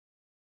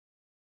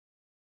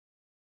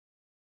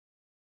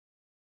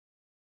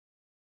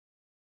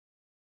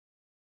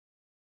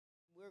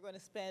We're going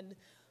to spend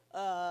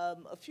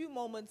a few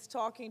moments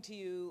talking to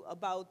you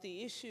about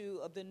the issue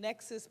of the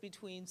nexus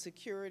between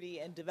security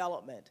and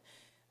development.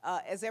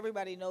 As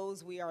everybody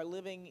knows, we are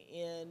living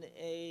in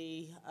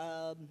a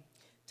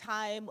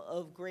time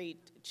of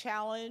great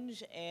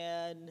challenge,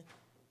 and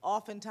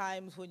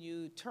oftentimes when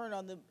you turn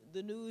on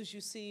the news,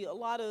 you see a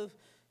lot of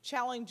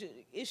challenge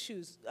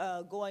issues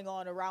going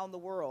on around the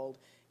world.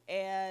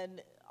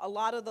 And a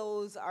lot of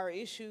those are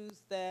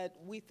issues that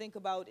we think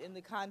about in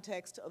the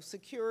context of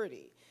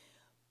security.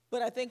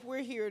 But I think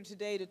we're here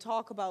today to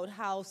talk about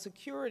how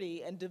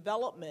security and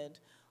development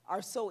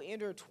are so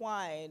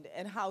intertwined,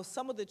 and how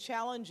some of the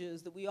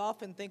challenges that we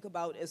often think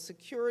about as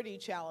security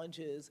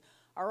challenges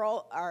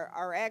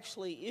are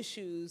actually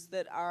issues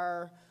that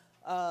are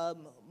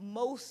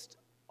most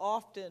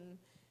often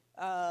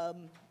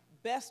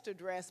best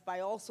addressed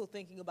by also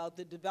thinking about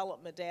the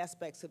development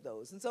aspects of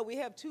those. And so we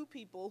have two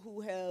people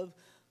who have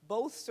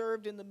both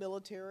served in the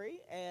military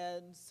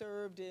and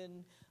served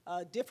in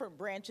different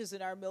branches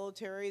in our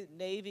military,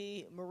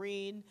 Navy,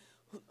 Marine,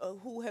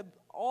 who have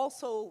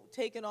also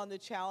taken on the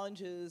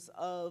challenges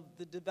of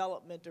the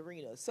development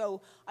arena.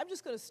 So I'm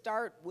just going to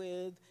start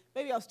with,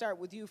 maybe I'll start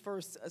with you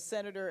first,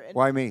 Senator. And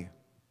why me?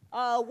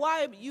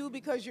 Why you?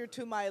 Because you're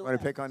to my left. Want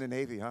to pick on the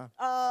Navy, huh?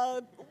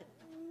 Well,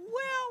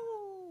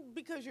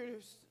 because you're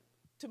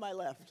to my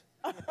left.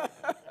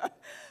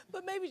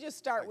 But maybe just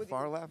start with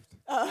far you. left?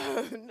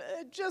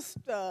 Just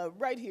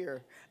right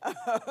here.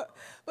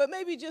 But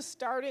maybe just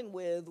starting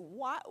with,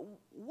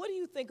 what do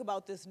you think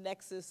about this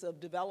nexus of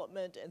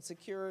development and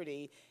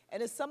security?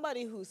 And as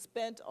somebody who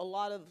spent a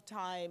lot of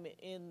time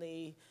in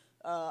the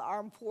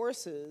armed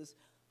forces,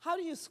 how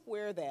do you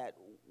square that?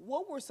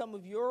 What were some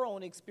of your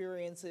own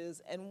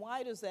experiences, and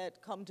why does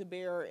that come to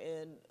bear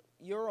in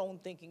your own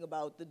thinking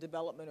about the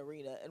development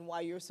arena, and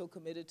why you're so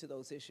committed to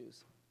those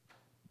issues?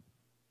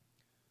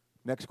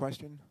 Next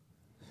question.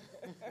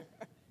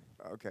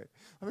 Okay.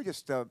 Let me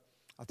just, I'll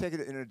take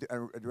it in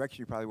a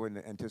direction you probably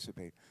wouldn't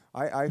anticipate.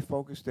 I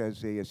focused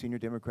as a senior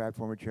Democrat,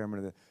 former chairman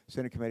of the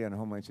Senate Committee on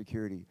Homeland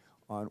Security,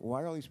 on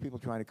why are all these people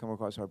trying to come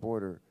across our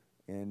border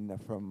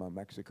from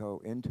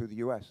Mexico into the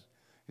U.S.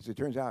 As it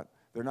turns out,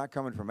 they're not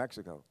coming from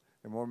Mexico.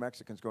 There are more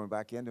Mexicans going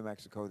back into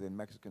Mexico than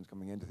Mexicans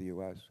coming into the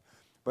U.S.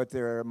 But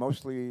they're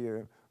mostly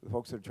the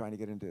folks that are trying to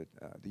get into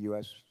the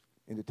U.S.,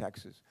 into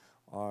Texas,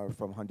 are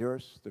from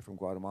Honduras, they're from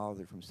Guatemala,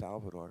 they're from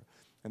Salvador.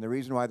 And the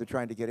reason why they're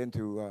trying to get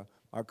into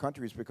our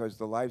country is because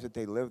the lives that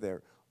they live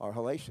there are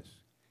hellacious.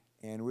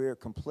 And we're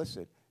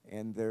complicit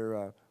in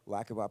their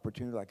lack of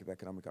opportunity, lack of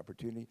economic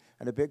opportunity.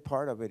 And a big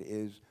part of it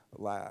is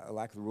a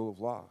lack of the rule of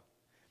law.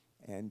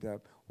 And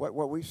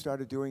what we've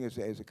started doing as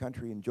a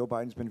country, and Joe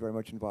Biden's been very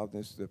much involved in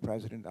this, the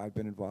president, I've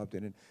been involved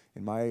in it,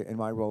 in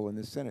my role in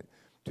the Senate,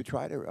 to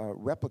try to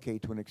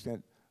replicate to an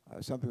extent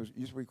something that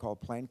used to be called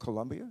Plan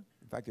Colombia.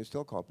 In fact, it's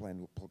still called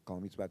Plan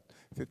Colombia. It's about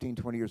 15,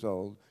 20 years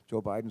old. Joe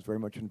Biden's very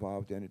much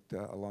involved in it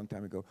a long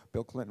time ago.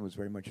 Bill Clinton was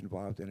very much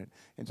involved in it.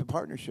 And it's a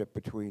partnership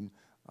between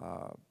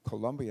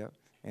Colombia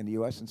and the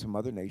U.S. and some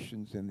other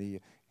nations and the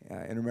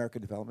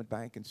Inter-American Development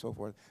Bank and so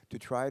forth to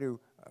try to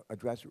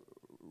address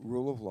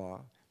rule of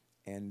law.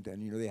 And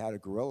you know, they had a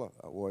guerrilla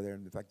war there.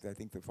 And in fact, I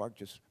think the FARC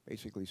just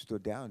basically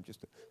stood down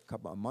just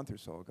a month or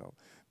so ago.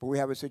 But we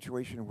have a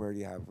situation where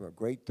you have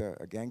great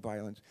gang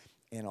violence.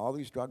 And all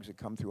these drugs that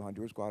come through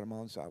Honduras,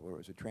 Guatemala, and Salvador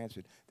as a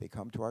transit, they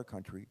come to our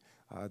country.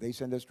 They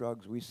send us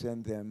drugs. We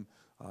send them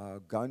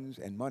guns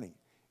and money.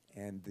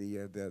 And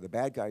the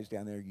bad guys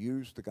down there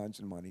use the guns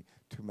and money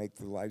to make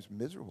their lives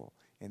miserable.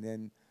 And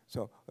then,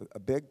 so a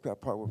big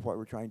part of what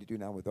we're trying to do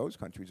now with those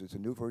countries is a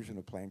new version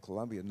of Plan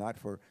Colombia, not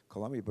for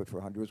Colombia, but for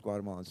Honduras,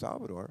 Guatemala, and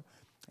Salvador.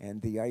 And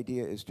the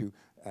idea is to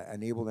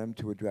enable them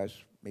to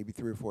address maybe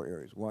 3 or 4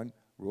 areas. One,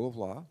 rule of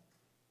law,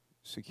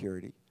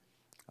 security.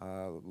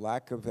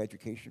 Lack of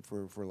education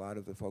for a lot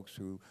of the folks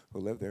who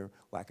live there,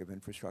 lack of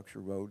infrastructure,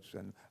 roads,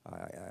 and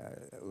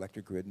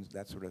electric grid, and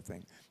that sort of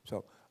thing.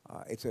 So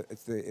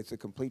it's a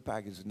complete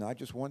package. It's not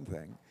just one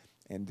thing.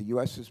 And the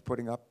U.S. is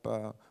putting up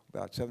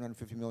about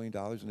 $750 million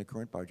in the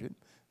current budget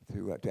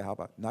to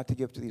help out, not to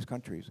give to these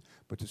countries,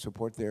 but to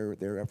support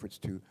their efforts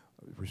to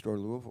restore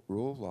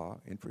rule of law,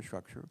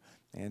 infrastructure,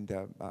 and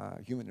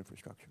human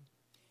infrastructure.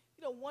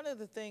 You know, one of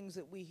the things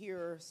that we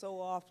hear so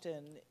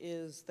often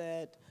is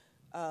that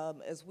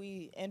as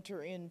we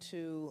enter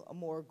into a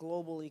more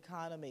global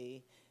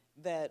economy,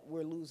 that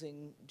we're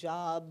losing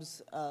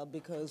jobs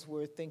because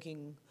we're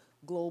thinking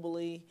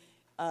globally.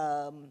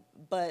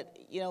 But,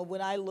 you know,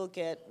 when I look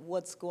at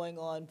what's going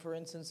on, for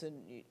instance,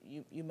 and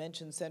you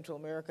mentioned Central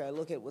America, I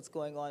look at what's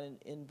going on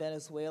in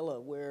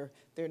Venezuela, where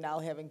they're now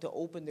having to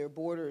open their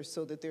borders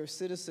so that their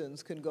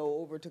citizens can go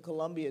over to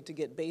Colombia to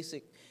get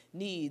basic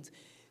needs.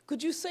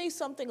 Could you say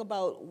something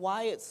about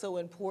why it's so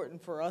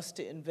important for us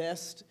to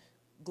invest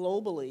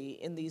globally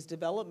in these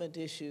development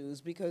issues?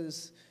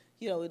 Because,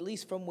 you know, at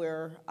least from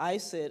where I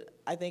sit,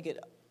 I think it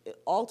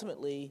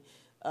ultimately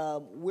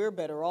we're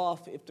better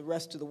off if the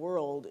rest of the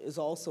world is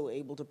also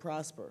able to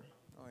prosper.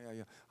 Oh,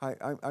 yeah.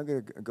 I'm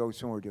going to go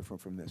somewhere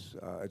different from this.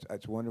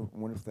 It's a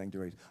wonderful thing to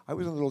raise. I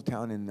was in a little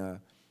town in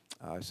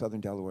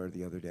southern Delaware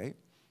the other day,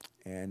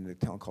 and a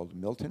town called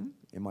Milton,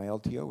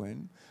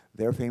 M-I-L-T-O-N.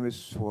 They're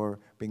famous for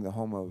being the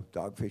home of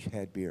Dogfish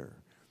Head beer.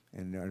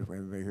 And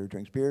everybody here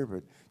drinks beer,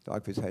 but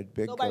Dogfish Head,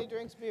 big Nobody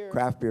drinks beer.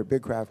 Craft beer,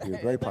 big craft beer,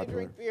 very Anybody popular.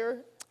 drink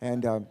beer?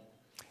 And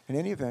in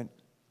any event,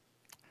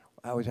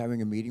 I was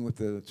having a meeting with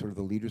the sort of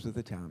the leaders of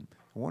the town.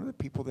 And one of the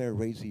people there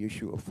raised the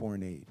issue of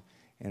foreign aid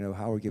and of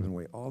how we're giving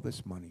away all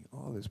this money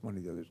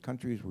to other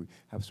countries. We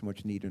have so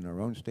much need in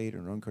our own state, in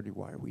our own country.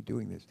 Why are we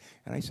doing this?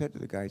 And I said to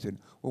the guy, I said,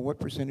 well, what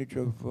percentage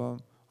of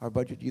our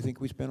budget do you think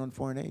we spend on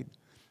foreign aid?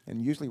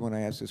 And usually when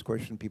I ask this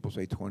question, people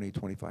say 20,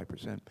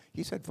 25%.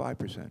 He said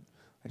 5%.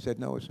 I said,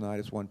 no, it's not,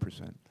 it's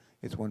 1%.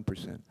 It's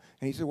 1%. And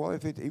he said, well,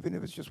 even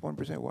if it's just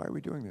 1%, why are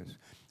we doing this?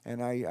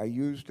 And I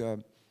used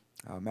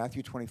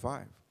Matthew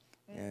 25.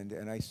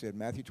 And I said,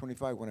 Matthew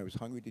 25, when I was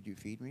hungry, did you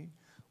feed me?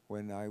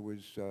 When I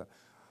was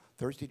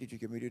thirsty, did you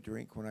give me to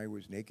drink? When I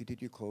was naked,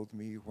 did you clothe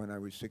me? When I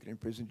was sick and in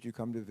prison, did you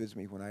come to visit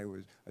me? When I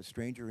was a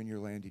stranger in your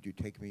land, did you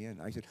take me in?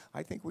 I said,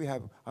 I think we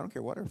have, I don't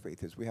care what our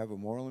faith is, we have a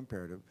moral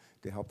imperative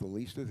to help the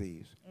least of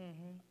these,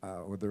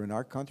 whether in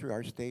our country,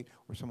 our state,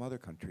 or some other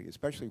country,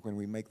 especially when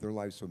we make their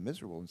lives so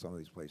miserable in some of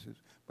these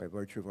places by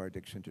virtue of our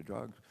addiction to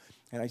drugs.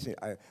 And I say,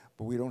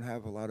 but we don't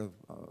have a lot of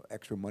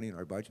extra money in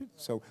our budget,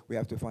 so we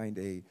have to find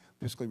a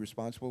fiscally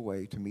responsible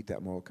way to meet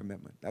that moral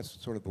commitment. That's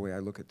sort of the way I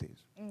look at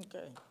these.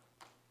 Okay.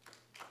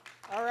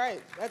 All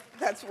right,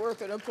 that's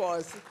worth an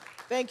applause.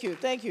 Thank you,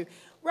 thank you.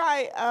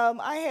 Rye,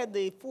 I had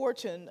the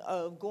fortune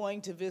of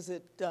going to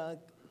visit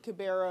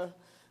Kibera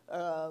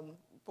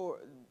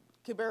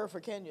for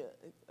Kenya,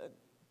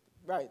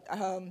 right?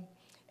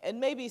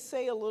 And maybe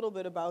say a little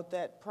bit about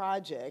that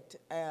project.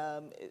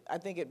 I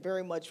think it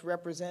very much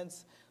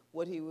represents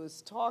what he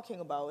was talking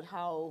about,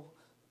 how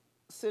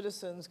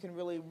citizens can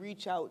really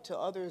reach out to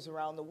others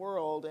around the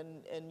world,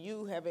 and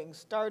you having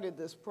started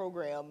this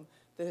program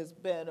that has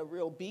been a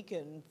real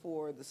beacon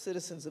for the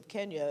citizens of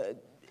Kenya.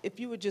 If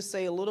you would just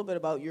say a little bit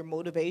about your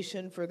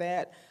motivation for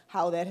that,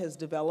 how that has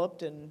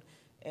developed, and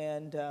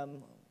a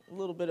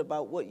little bit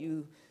about what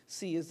you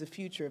see as the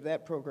future of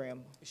that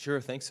program. Sure,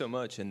 thanks so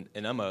much. And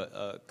I'm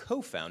a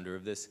co-founder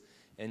of this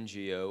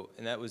NGO,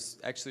 and that was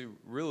actually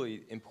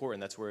really important.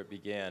 That's where it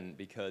began,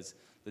 because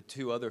the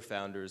two other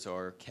founders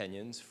are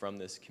Kenyans from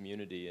this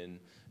community in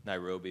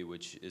Nairobi,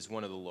 which is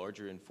one of the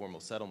larger informal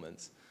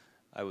settlements.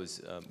 I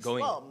was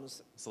going...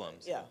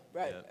 Slums. Yeah,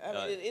 right.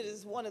 Yeah. It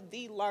is one of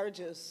the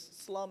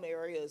largest slum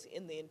areas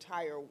in the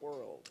entire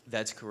world.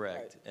 That's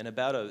correct. Right. And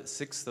about a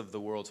sixth of the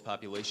world's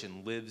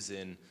population lives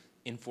in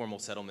informal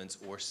settlements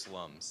or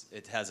slums.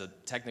 It has a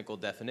technical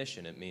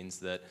definition. It means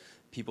that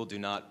people do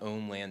not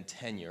own land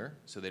tenure,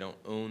 so they don't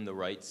own the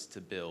rights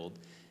to build,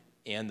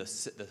 and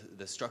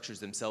the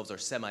structures themselves are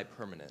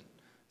semi-permanent.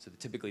 So they're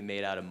typically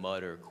made out of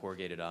mud or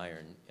corrugated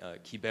iron.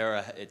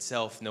 Kibera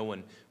itself, no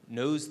one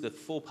knows the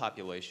full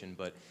population,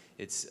 but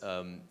it's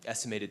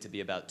estimated to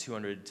be about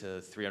 200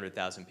 to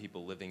 300,000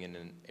 people living in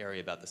an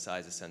area about the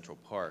size of Central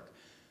Park.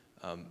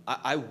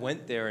 I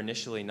went there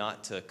initially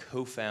not to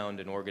co-found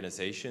an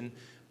organization,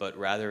 but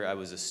rather I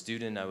was a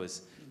student. I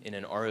was in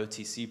an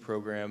ROTC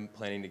program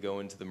planning to go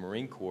into the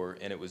Marine Corps,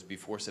 and it was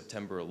before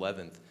September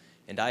 11th.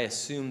 And I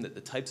assumed that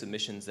the types of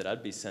missions that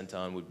I'd be sent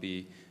on would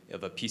be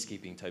of a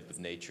peacekeeping type of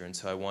nature, and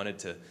so I wanted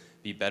to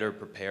be better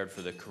prepared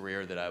for the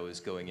career that I was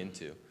going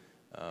into.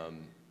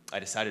 I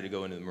decided to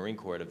go into the Marine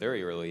Corps at a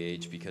very early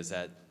age because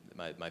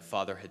my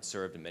father had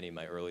served, and many of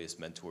my earliest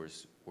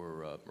mentors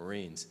were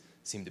Marines.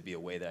 It seemed to be a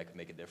way that I could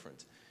make a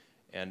difference.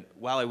 And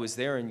while I was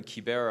there in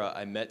Kibera,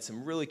 I met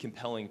some really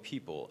compelling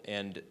people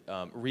and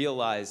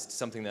realized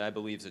something that I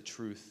believe is a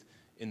truth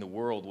in the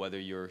world, whether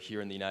you're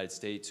here in the United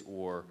States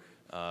or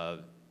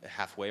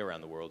halfway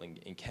around the world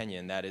in Kenya,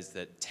 and that is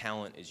that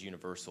talent is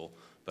universal,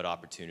 but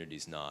opportunity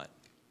is not.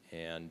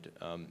 And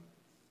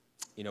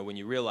you know, when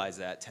you realize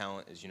that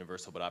talent is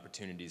universal, but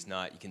opportunity is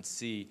not, you can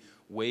see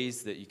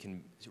ways that you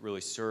can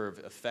really serve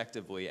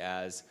effectively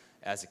as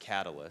a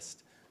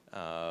catalyst,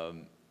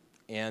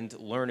 and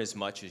learn as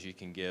much as you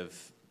can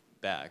give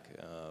back.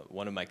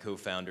 One of my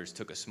co-founders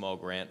took a small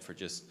grant for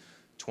just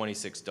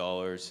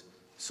 $26,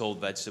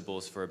 sold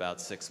vegetables for about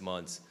 6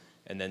 months,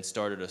 and then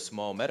started a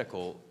small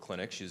medical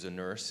clinic. She's a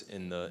nurse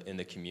in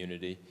the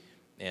community,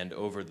 and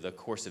over the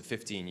course of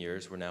 15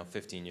 years, we're now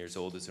 15 years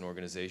old as an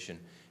organization,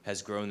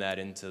 has grown that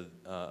into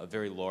a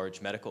very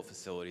large medical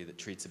facility that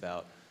treats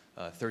about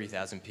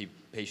 30,000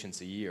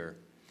 patients a year,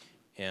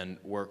 and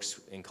works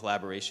in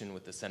collaboration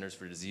with the Centers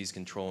for Disease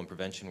Control and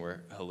Prevention,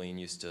 where Helene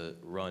used to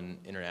run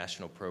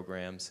international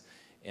programs,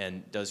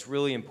 and does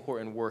really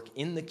important work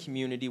in the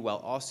community while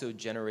also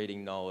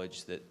generating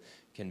knowledge that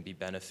can be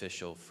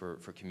beneficial for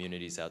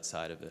communities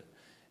outside of it.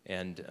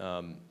 And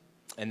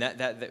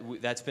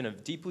that's been a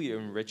deeply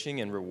enriching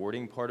and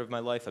rewarding part of my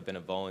life. I've been a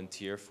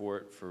volunteer for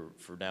it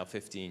for now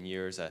 15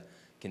 years. I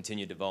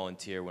continued to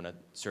volunteer when I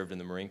served in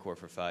the Marine Corps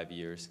for 5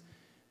 years.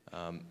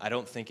 I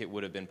don't think it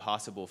would have been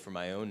possible for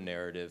my own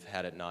narrative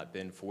had it not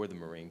been for the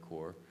Marine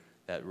Corps.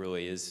 That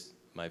really is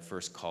my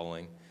first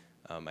calling.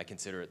 I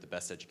consider it the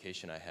best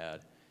education I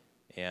had.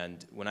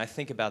 And when I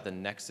think about the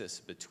nexus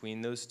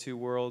between those two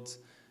worlds,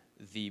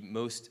 the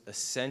most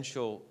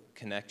essential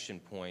connection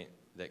point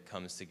that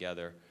comes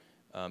together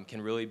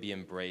can really be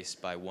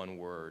embraced by one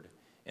word,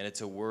 and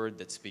it's a word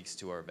that speaks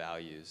to our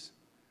values.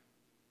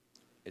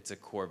 It's a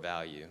core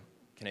value.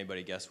 Can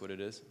anybody guess what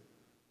it is?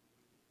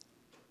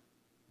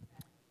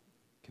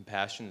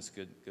 Compassion is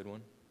a good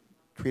one.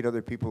 Treat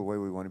other people the way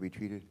we want to be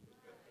treated.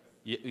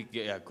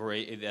 Yeah,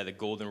 great. Yeah, the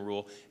golden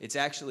rule. It's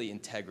actually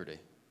integrity.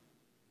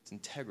 It's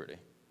integrity.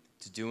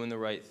 It's doing the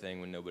right thing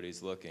when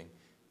nobody's looking.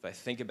 If I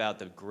think about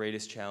the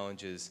greatest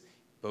challenges,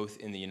 both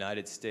in the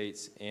United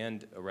States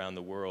and around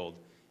the world,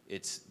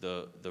 it's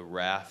the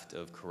raft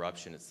of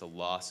corruption. It's the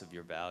loss of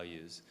your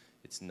values.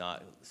 It's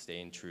not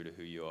staying true to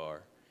who you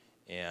are.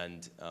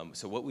 And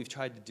so what we've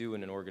tried to do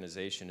in an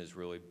organization is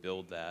really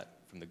build that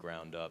from the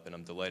ground up. And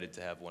I'm delighted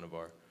to have one of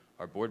our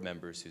board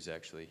members who's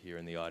actually here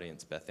in the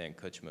audience, Beth Ann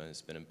Kutchma,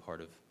 has been a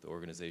part of the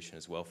organization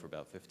as well for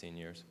about 15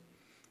 years.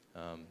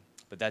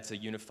 But that's the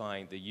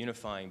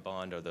unifying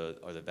bond are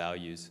the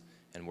values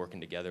and working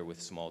together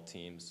with small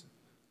teams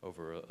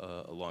over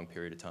a long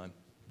period of time.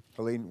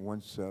 Helene,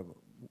 once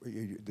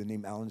the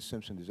name Alan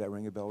Simpson, does that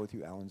ring a bell with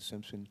you? Alan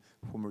Simpson,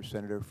 former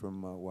senator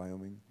from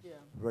Wyoming. Yeah.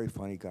 Very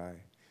funny guy.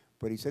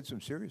 But he said some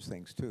serious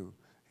things, too.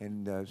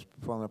 And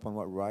following up on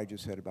what Rye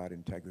just said about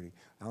integrity,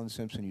 Alan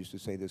Simpson used to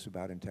say this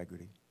about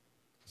integrity.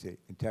 He said,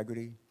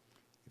 integrity,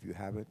 if you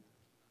have it,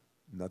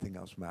 nothing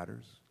else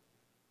matters.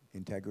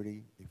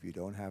 Integrity, if you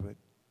don't have it,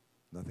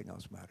 nothing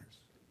else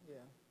matters. Yeah.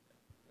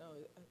 No,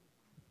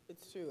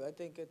 it's true. I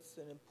think it's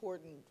an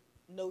important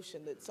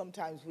notion that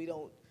sometimes we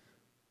don't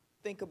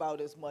think about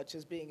as much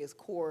as being as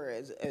core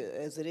as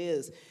it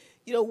is.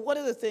 You know, one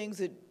of the things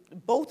that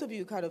both of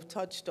you kind of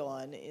touched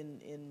on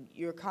in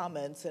your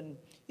comments, and,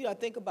 you know, I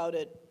think about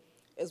it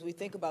as we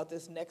think about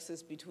this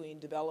nexus between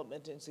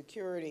development and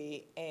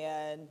security,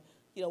 and,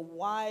 you know,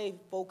 why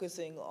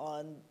focusing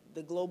on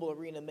the global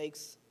arena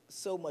makes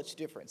so much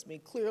difference. I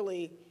mean,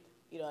 clearly,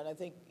 you know, and I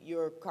think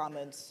your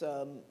comments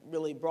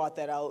really brought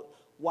that out,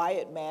 why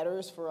it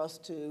matters for us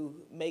to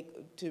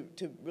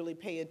really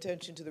pay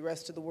attention to the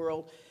rest of the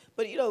world.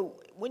 But, you know,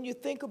 when you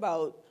think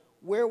about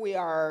where we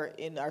are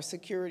in our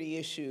security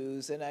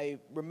issues, and I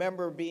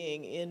remember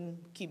being in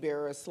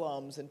Kibera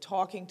slums and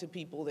talking to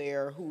people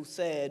there who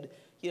said,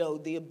 you know,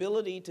 the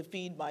ability to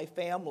feed my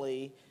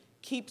family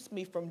keeps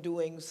me from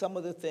doing some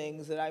of the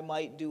things that I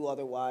might do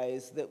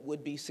otherwise that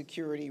would be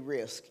security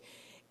risk.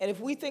 And if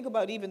we think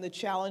about even the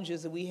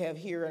challenges that we have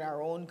here in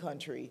our own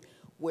country,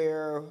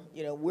 where,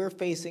 you know, we're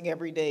facing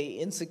everyday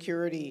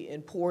insecurity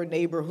in poor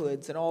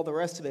neighborhoods and all the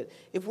rest of it,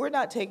 if we're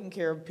not taking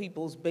care of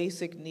people's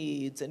basic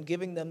needs and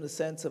giving them the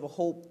sense of a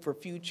hope for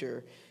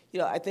future, you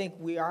know, I think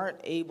we aren't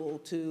able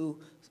to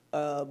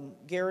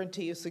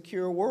guarantee a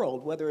secure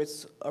world, whether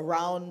it's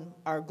around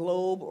our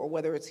globe or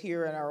whether it's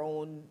here in our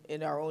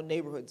own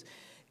neighborhoods.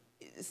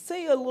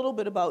 Say a little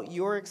bit about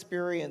your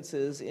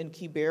experiences in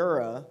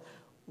Kibera,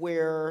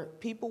 where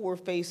people were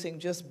facing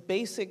just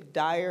basic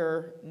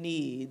dire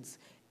needs,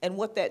 and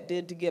what that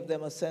did to give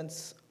them a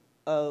sense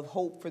of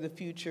hope for the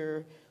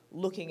future,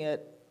 looking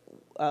at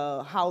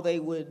how they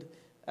would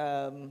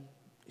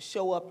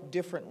show up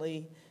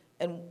differently,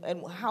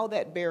 and how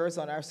that bears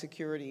on our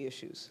security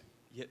issues.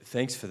 Yeah,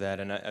 thanks for that.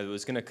 And I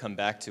was going to come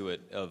back to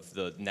it, of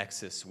the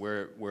nexus,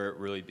 where it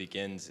really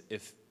begins.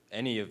 If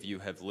any of you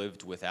have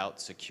lived without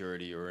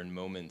security or in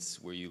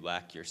moments where you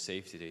lack your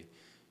safety,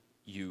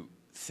 you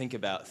think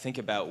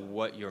about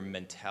what your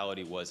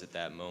mentality was at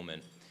that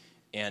moment.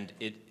 And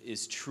it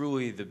is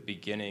truly the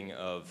beginning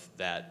of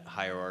that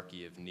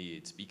hierarchy of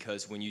needs,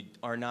 because when you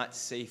are not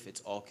safe,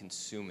 it's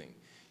all-consuming.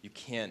 You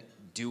can't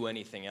do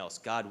anything else.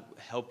 God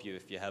help you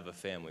if you have a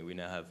family. We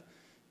now have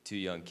 2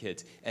 young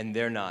kids, and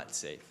they're not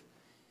safe.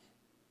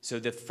 So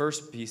the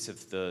first piece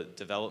of the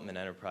development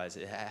enterprise,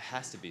 it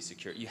has to be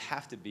secure. You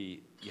have to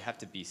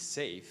be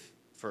safe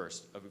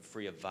first,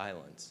 free of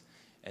violence.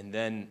 And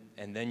then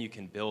you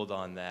can build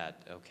on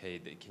that.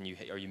 Okay,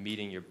 are you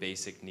meeting your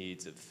basic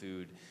needs of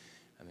food?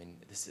 I mean,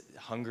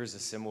 hunger is a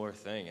similar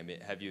thing. I mean,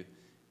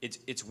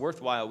 it's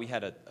worthwhile. We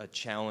had a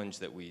challenge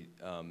that we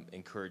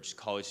encouraged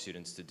college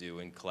students to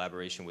do in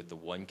collaboration with the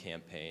One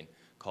campaign,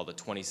 called a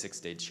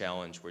 26-day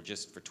challenge, where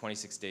just for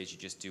 26 days you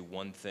just do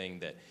one thing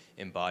that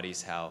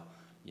embodies how,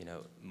 you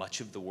know,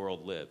 much of the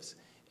world lives.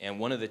 And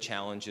one of the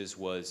challenges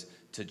was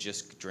to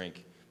just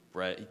drink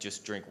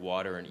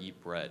water and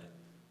eat bread.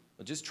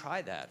 Well, just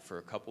try that for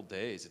a couple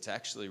days. It's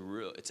actually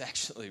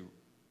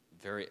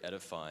very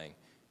edifying.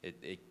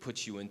 It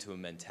puts you into a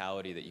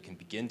mentality that you can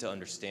begin to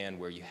understand,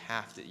 where you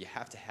have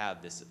to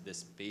have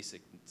this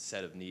basic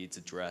set of needs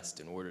addressed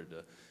in order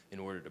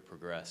to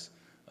progress.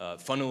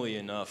 Funnily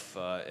enough,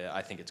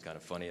 I think it's kind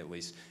of funny, at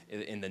least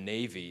in the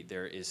Navy,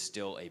 there is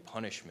still a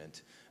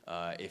punishment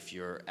if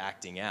you're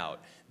acting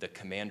out. The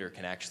commander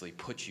can actually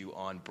put you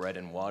on bread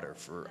and water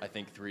for, I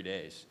think, 3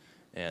 days.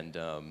 And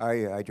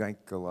I drank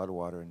a lot of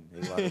water and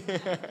ate a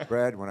lot of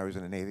bread when I was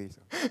in the Navy,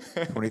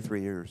 so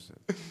 23 years.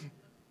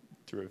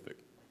 Terrific.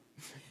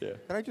 Yeah.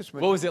 Can I just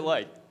mention, what was it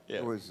like? Yeah.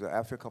 It was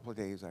after a couple of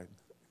days, I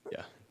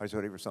was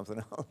ready for something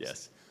else.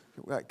 Yes.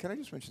 Can I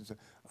just mention,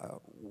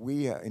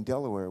 we in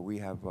Delaware, we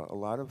have a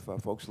lot of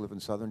folks who live in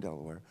southern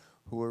Delaware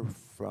who were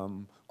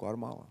from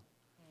Guatemala.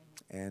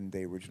 And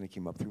they originally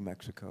came up through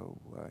Mexico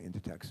into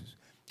Texas.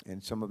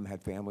 And some of them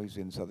had families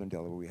in southern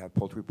Delaware. We have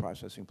poultry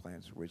processing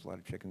plants, raise a lot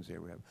of chickens there.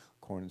 We have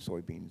corn and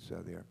soybeans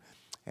there.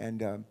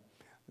 And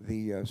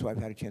so I've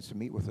had a chance to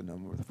meet with a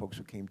number of the folks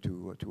who came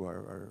to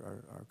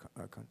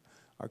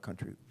our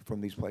country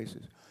from these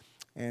places.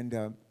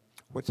 And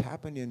what's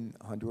happened in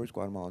Honduras,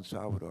 Guatemala, and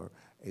Salvador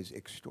is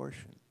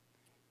extortion.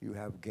 You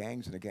have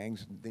gangs, and the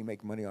gangs, they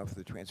make money off of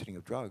the transiting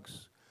of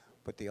drugs,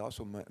 but they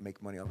also make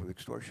money off of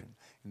extortion.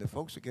 And the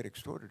folks that get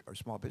extorted are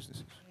small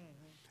businesses.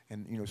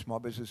 And you know, small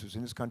businesses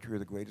in this country are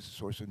the greatest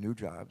source of new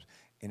jobs.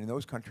 And in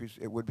those countries,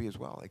 it would be as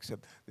well,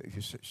 except that if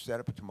you set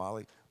up a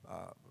tamale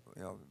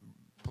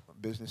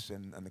business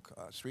on the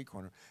street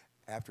corner,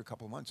 after a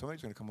couple of months,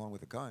 somebody's going to come along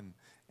with a gun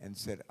and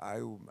said,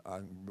 I'm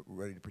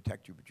ready to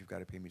protect you, but you've got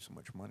to pay me so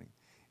much money.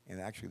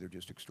 And actually, they're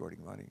just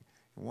extorting money.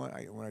 And when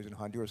I was in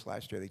Honduras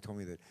last year, they told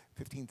me that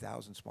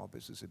 15,000 small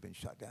businesses had been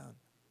shut down.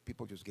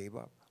 People just gave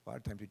up. A lot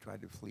of times they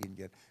tried to flee and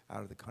get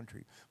out of the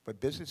country. But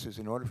businesses,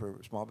 in order for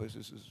small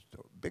businesses,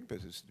 big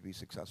businesses to be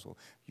successful,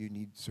 you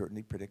need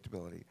certainly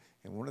predictability.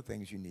 And one of the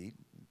things you need,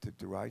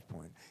 to Rye's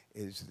point,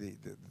 is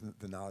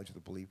the knowledge of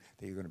the belief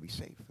that you're going to be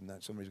safe and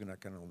that somebody's not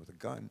going to come with a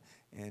gun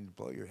and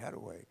blow your head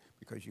away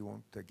because you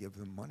won't give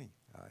them money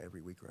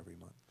every week or every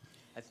month.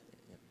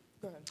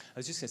 Go ahead. I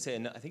was just going to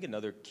say, I think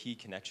another key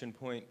connection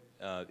point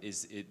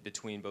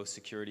between both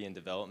security and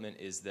development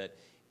is that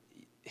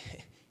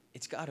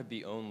it's got to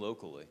be owned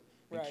locally.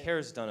 Right.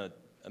 CARE's done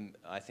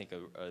I think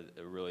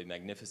a really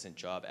magnificent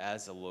job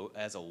as a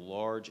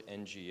large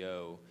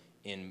NGO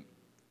in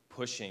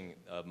pushing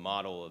a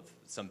model of,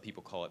 some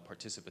people call it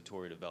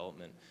participatory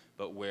development,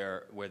 but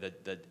where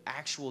the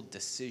actual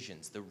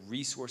decisions, the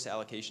resource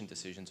allocation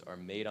decisions, are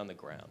made on the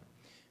ground.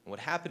 And what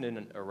happened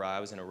in Iraq, I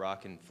was in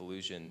Iraq and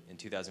Fallujah in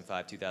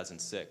 2005,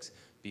 2006,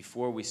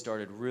 before we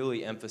started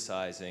really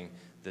emphasizing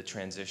the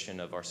transition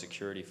of our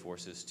security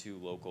forces to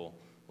local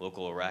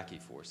Iraqi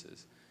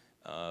forces.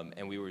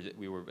 And we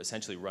were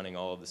essentially running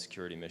all of the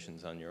security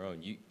missions on your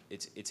own.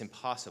 It's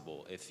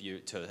impossible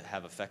to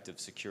have effective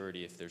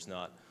security if there's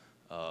not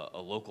a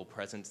local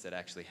presence that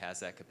actually has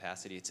that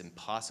capacity. It's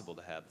impossible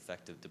to have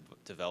effective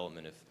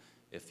development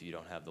if you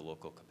don't have the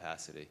local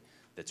capacity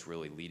that's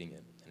really leading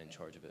it and in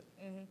charge of it.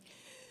 Mm-hmm.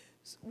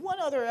 One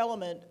other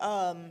element,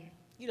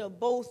 you know,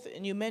 both,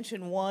 and you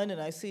mentioned one,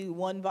 and I see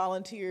one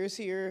volunteers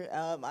here.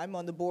 I'm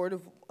on the board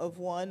of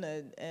one,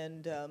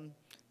 and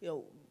you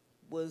know,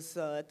 was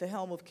at the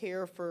helm of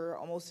CARE for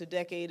almost a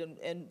decade,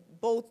 and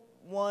both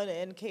one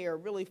and CARE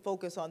really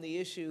focus on the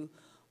issue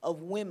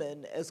of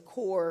women as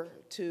core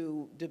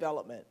to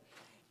development.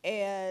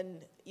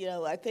 And, you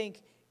know, I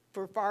think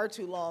for far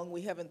too long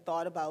we haven't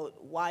thought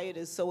about why it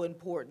is so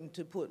important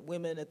to put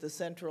women at the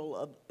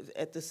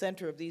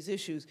center of these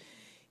issues.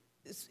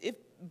 If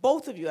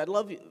both of you, I'd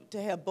love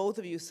to have both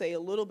of you say a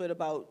little bit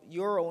about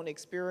your own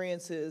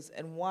experiences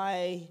and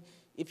why,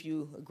 if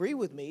you agree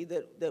with me,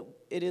 that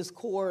it is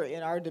core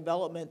in our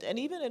development and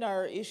even in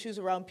our issues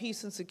around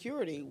peace and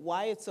security,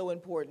 why it's so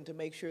important to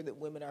make sure that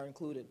women are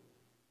included.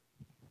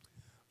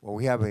 Well,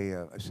 we have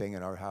a saying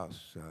in our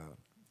house.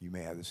 You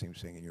may have the same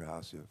saying in your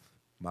house. If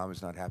mom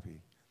is not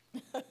happy,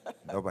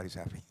 nobody's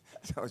happy.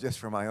 So just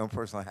for my own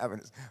personal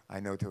happiness, I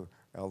know to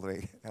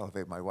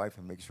elevate my wife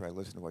and make sure I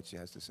listen to what she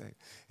has to say.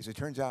 As it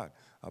turns out,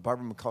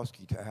 Barbara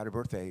Mikulski had a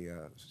birthday,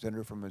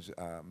 senator from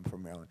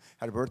Maryland,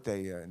 had a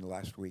birthday in the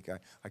last week.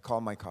 I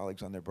called my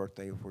colleagues on their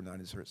birthday if we're not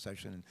in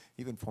session, and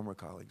even former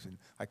colleagues, and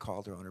I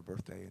called her on her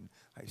birthday, and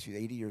she's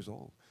 80 years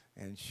old,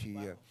 and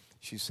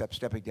she's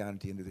stepping down at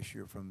the end of this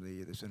year from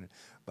the Senate.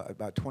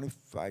 About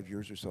 25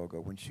 years or so ago,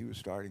 when she was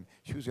starting,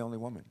 she was the only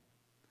woman.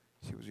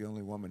 She was the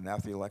only woman. And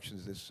after the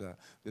elections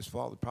this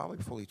fall, probably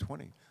fully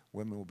 20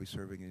 women will be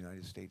serving in the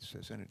United States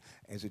Senate.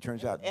 As it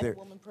turns out, and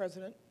woman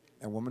president.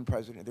 And woman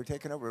president. They're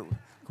taking over.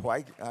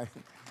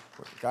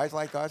 Guys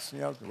like us, you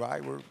know, Rye,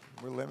 we're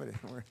limited.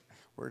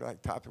 We're like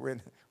we're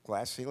in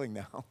glass ceiling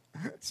now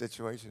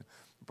situation.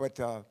 But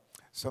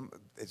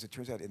as it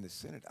turns out, in the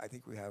Senate, I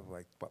think we have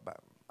like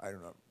about, I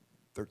don't know,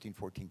 13,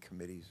 14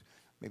 committees,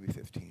 maybe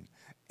 15.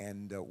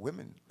 And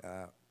women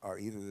are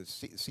either the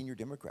senior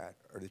Democrat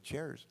or the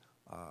chairs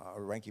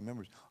or ranking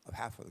members of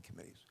half of the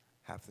committees.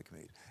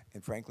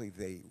 And frankly,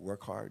 they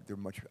work hard.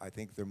 I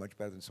think they're much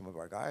better than some of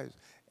our guys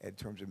in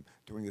terms of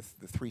doing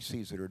the 3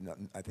 C's that are,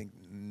 I think,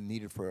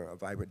 needed for a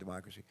vibrant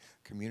democracy: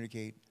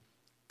 communicate,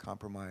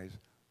 compromise,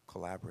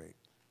 collaborate.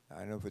 I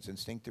don't know if it's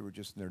instinctive or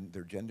just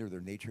their gender, their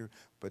nature,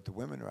 but the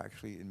women are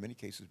actually, in many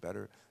cases,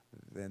 better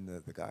than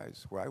the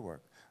guys where I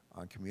work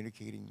on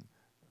communicating,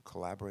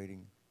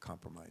 collaborating,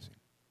 compromising.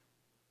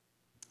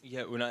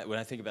 Yeah, when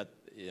I think about,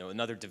 you know,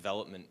 another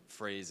development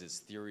phrase is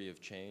theory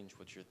of change.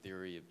 What's your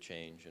theory of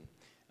change?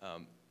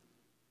 And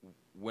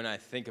when I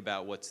think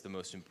about what's the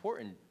most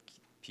important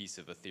piece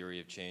of a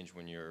theory of change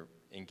when you're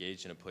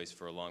engaged in a place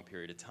for a long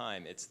period of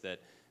time, it's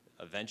that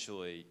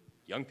eventually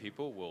young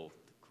people will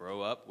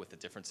grow up with a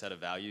different set of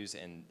values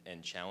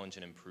and challenge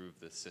and improve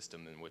the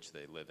system in which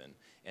they live in,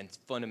 and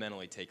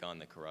fundamentally take on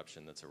the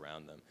corruption that's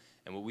around them.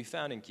 And what we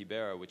found in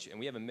Kibera, and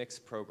we have a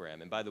mixed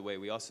program, and by the way,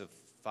 we also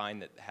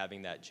find that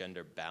having that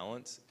gender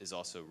balance is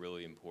also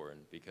really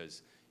important,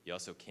 because you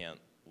also can't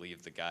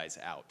leave the guys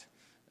out.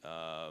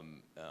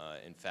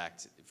 In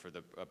fact, for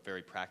a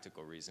very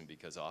practical reason,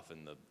 because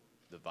often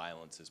the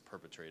violence is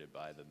perpetrated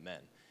by the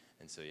men,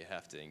 and so you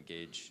have to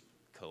engage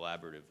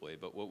collaboratively.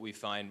 But what we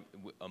find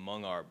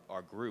among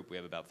our group, we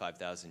have about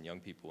 5,000 young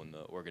people in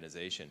the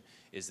organization,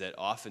 is that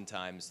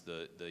oftentimes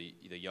the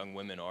young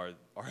women are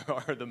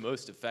the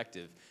most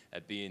effective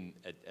at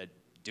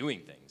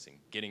doing things and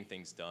getting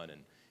things done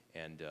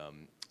and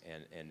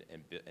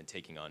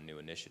taking on new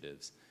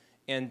initiatives.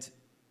 And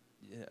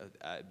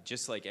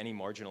just like any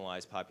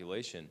marginalized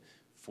population,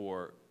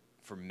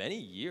 for many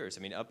years,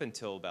 I mean, up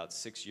until about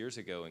 6 years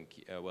ago,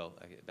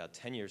 about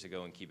 10 years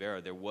ago in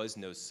Kibera, there was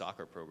no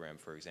soccer program,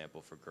 for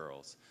example, for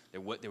girls.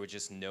 There was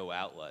just no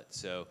outlet.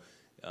 So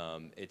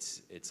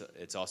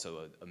it's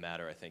also a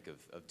matter, I think,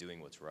 of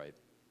doing what's right.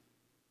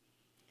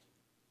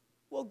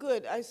 Well,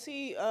 good. I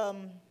see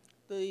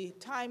the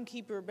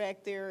timekeeper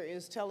back there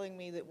is telling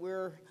me that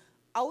we're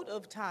out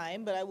of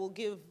time, but I will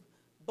give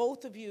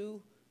both of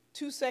you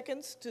 2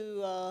 seconds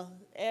to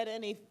add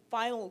any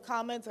final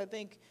comments. I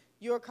think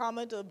your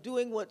comment of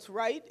doing what's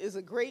right is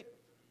a great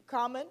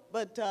comment,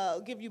 but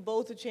I'll give you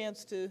both a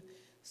chance to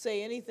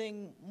say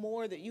anything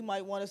more that you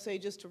might want to say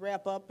just to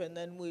wrap up, and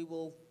then we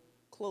will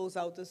close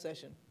out the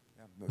session.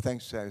 Yeah, no,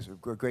 thanks. It's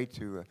great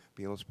to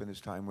be able to spend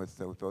this time with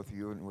both of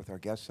you and with our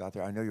guests out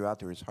there. I know you're out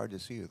there. It's hard to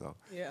see you, though.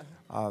 Yeah.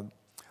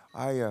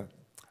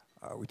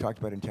 We talked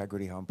about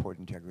integrity, how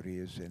important integrity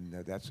is, and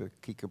that's a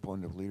key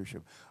component of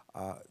leadership.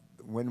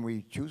 When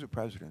we choose a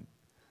president,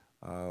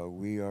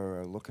 we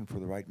are looking for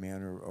the right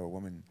man or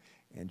woman.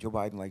 And Joe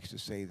Biden likes to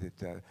say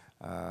that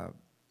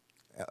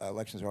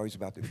elections are always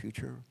about the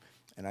future.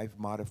 And I've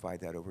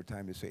modified that over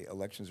time to say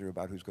elections are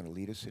about who's going to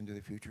lead us into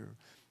the future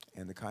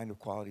and the kind of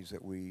qualities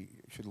that we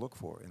should look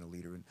for in a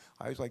leader. And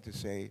I always like to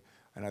say,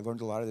 and I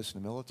learned a lot of this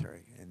in the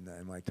military in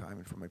my time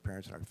and from my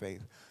parents and our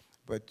faith,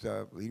 but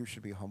leaders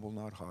should be humble,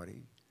 not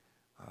haughty.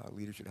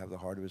 Leaders should have the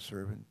heart of a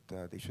servant.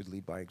 They should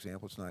lead by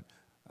example. It's not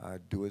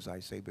do as I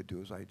say, but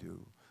do as I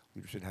do.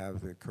 Leaders should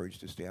have the courage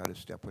to stay out of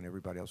step when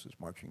everybody else is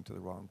marching to the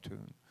wrong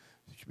tune.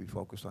 They should be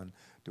focused on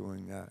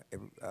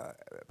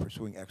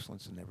pursuing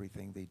excellence in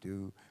everything they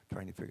do,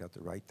 trying to figure out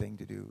the right thing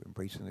to do,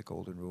 embracing the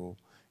golden rule.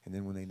 And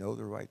then when they know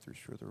they're right, they're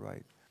sure they're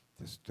right.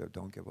 Just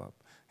don't give up.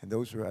 And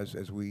those are,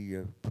 as we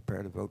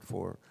prepare to vote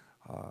for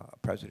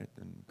president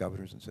and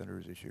governors and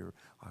senators this year,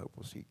 I hope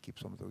we'll keep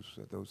some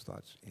of those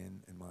thoughts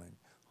in mind.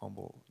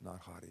 Humble, not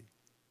haughty.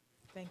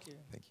 Thank you.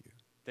 Thank you.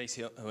 Thanks,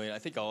 Helene. I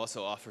think I'll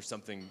also offer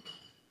something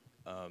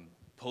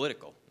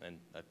political, and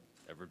I've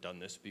never done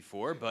this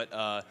before, but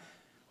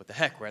what the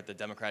heck, we're at the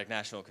Democratic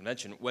National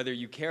Convention. Whether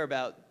you care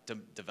about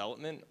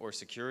development or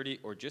security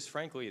or just,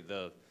 frankly,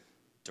 the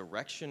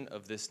direction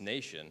of this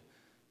nation,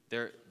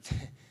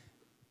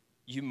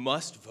 you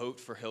must vote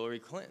for Hillary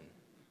Clinton.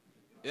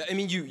 I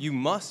mean, you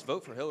must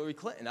vote for Hillary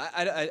Clinton.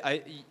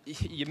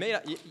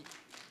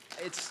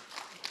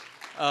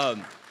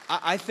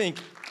 I think,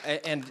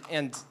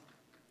 and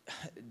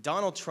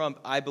Donald Trump,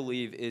 I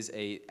believe, is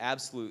an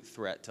absolute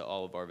threat to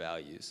all of our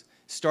values,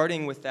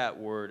 starting with that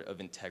word of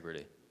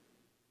integrity.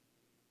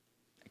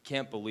 I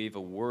can't believe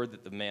a word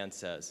that the man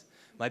says.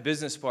 My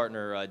business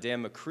partner,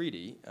 Dan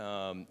McCready,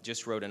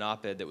 just wrote an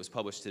op-ed that was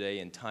published today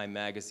in Time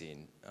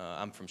magazine.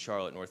 I'm from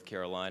Charlotte, North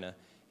Carolina,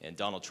 and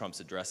Donald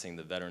Trump's addressing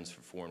the Veterans for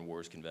Foreign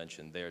Wars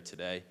Convention there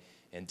today.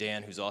 And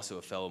Dan, who's also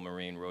a fellow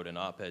Marine, wrote an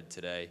op-ed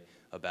today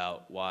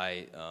about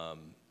why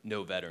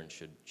no veteran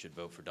should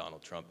vote for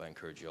Donald Trump. I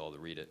encourage you all to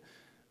read it.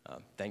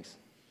 Thanks.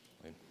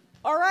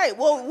 All right.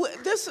 Well,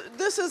 this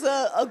is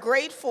a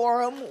great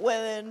forum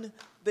when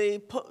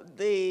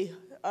the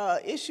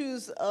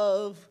issues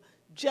of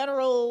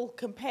general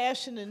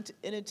compassion and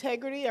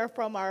integrity are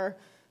from our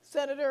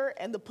senator,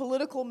 and the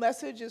political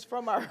message is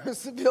from our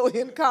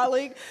civilian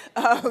colleague.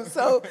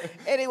 So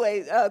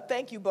anyway,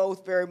 thank you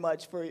both very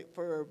much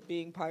for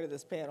being part of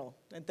this panel,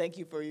 and thank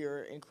you for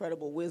your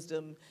incredible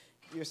wisdom,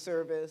 your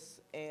service,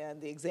 and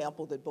the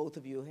example that both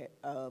of you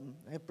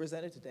have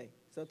presented today.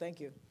 So thank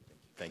you.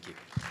 Thank you.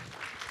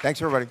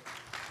 Thanks, everybody.